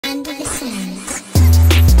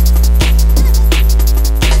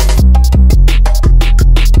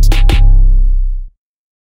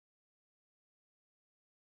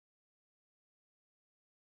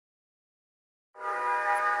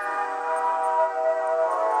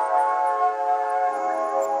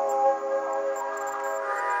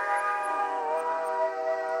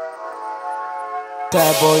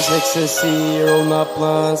Bad boys, ecstasy, rolling up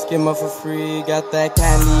blunts, get 'em up for free. Got that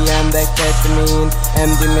candy and that ketamine,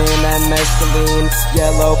 MD and mescaline,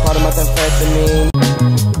 yellow part of methamphetamine.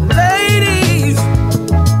 Ladies,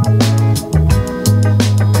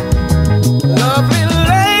 lovely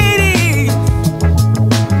ladies,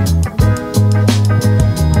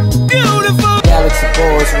 beautiful. Galaxy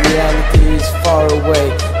boys, reality's far away.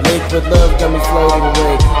 Liquid love got me floating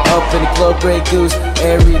away. Up in the club, Grey Goose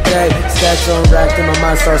every day. Stacks on rack till my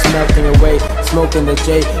mind starts melting away. Smoking the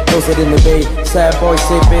J, posted in the bay. Sad boy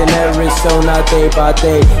sipping Arizona day by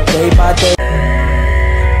day, day by day.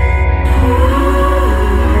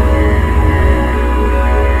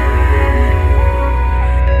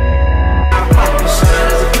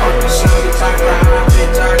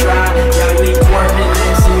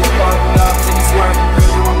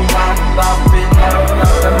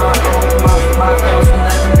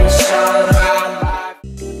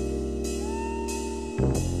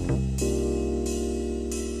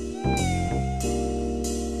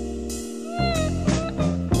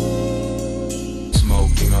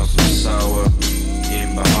 Sour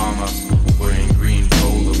in Bahamas, wearing green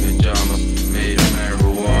polo pajamas, made of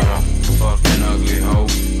marijuana, fucking ugly hoe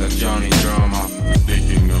like Johnny Drama.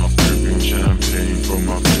 Thinking of dripping champagne from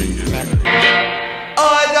my fingers.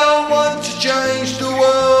 I don't want to change the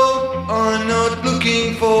world. I'm not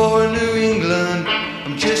looking for New England.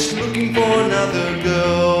 I'm just looking for another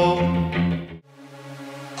girl.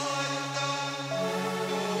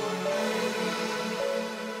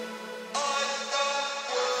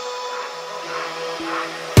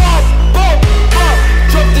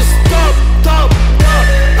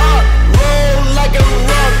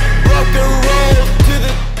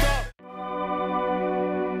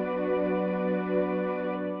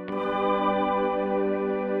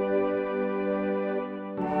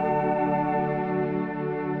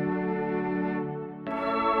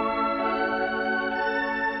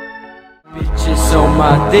 Bitches on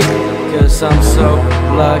my dick, cause I'm so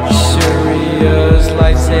luxurious.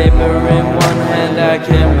 Lightsaber in one hand, I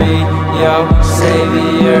can be your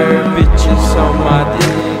savior. Bitches on my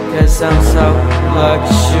dick, cause I'm so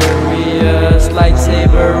luxurious.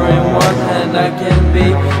 Lightsaber in one hand, I can be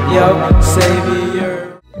your savior.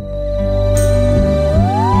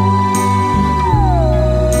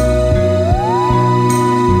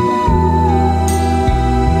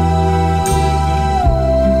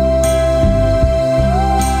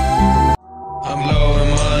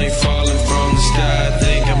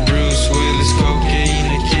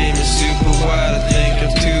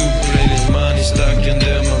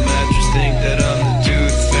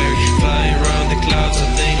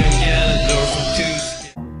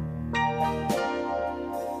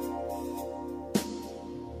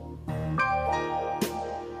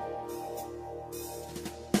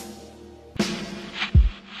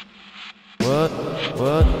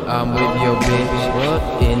 What? I'm with your bitch. What?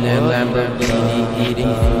 In a Lamborghini,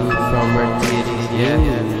 eating food from her titties.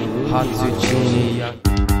 Yeah, hot zucchini.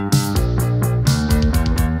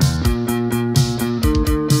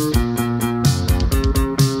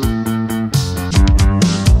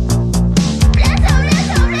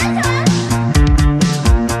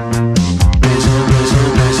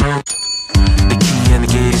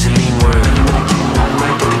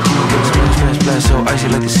 So icy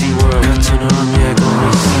like the Sea World. Got turn on, yeah, go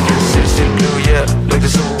crazy. City blue, yeah, like the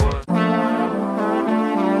summer world.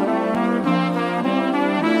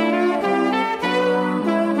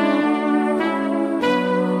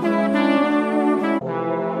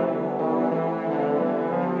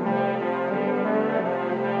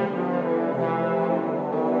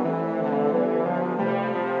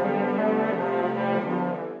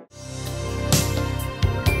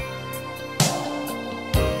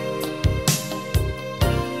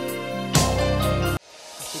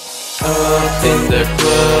 Up in the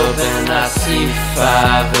club and I see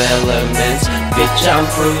 5 elements. Bitch, I'm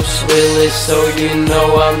Bruce Willis, so you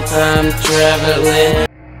know I'm time traveling.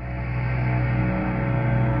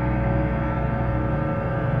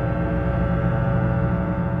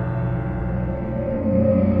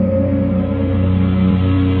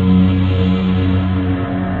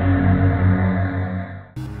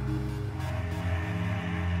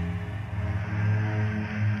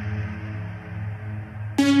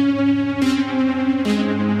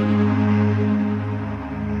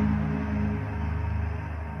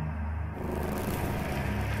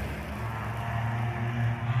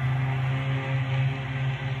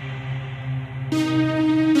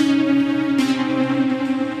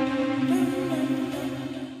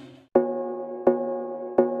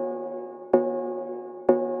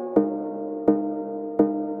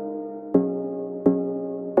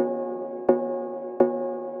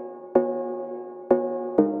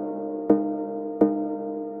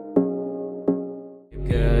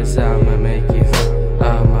 'cause I'ma make you hurt.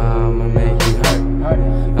 I'ma make you hurt.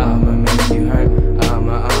 I'ma make you hurt.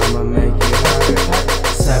 I'ma make you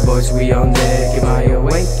hurt. Sad boys, we on deck. Am I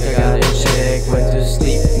awake? I got a check. Went to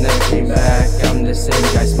sleep, never came back. I'm the same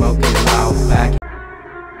guy smoking loud back.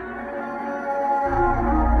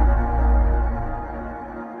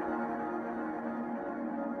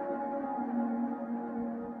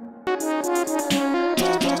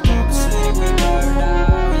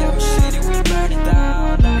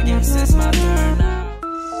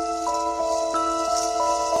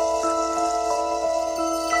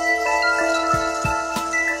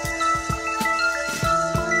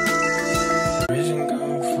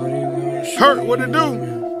 Hurt, what it do?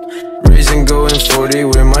 Racing going 40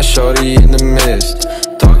 with my shorty in the mist.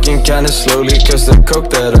 Talking kinda slowly cause the coke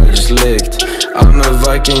that I just licked. I'm a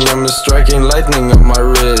Viking, I'm a striking lightning on my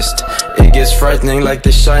wrist. It gets frightening like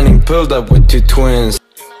the Shining pulled up with two twins.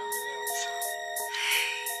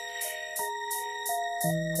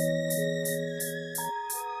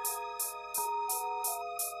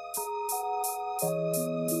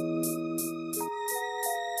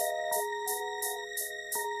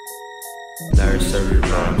 Nursery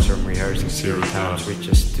rhymes from rehearsing 0 times. We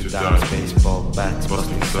just do dance, baseball bats,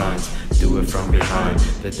 busting signs. Do it from behind.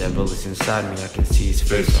 The devil is inside me, I can see his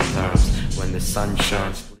face sometimes when the sun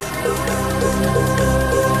shines.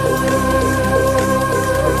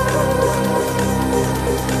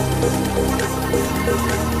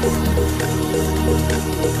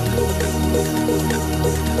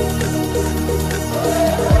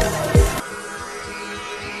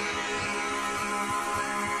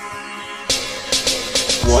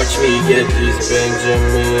 Watch me get these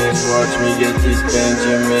Benjamins, watch me get these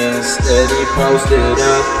Benjamins. Steady posted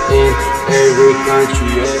up in every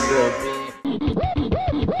country ever been.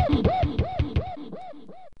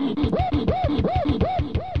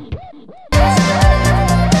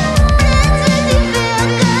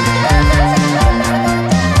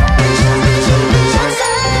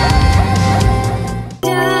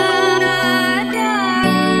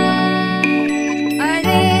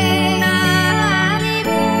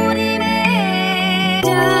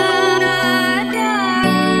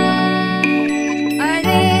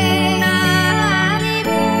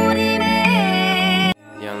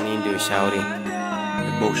 Shouty.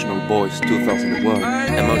 Emotional Boys 2001.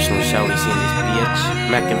 Emotional shouty, seen this bitch.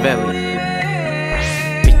 Machiavelli.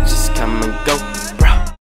 Bitches come and go.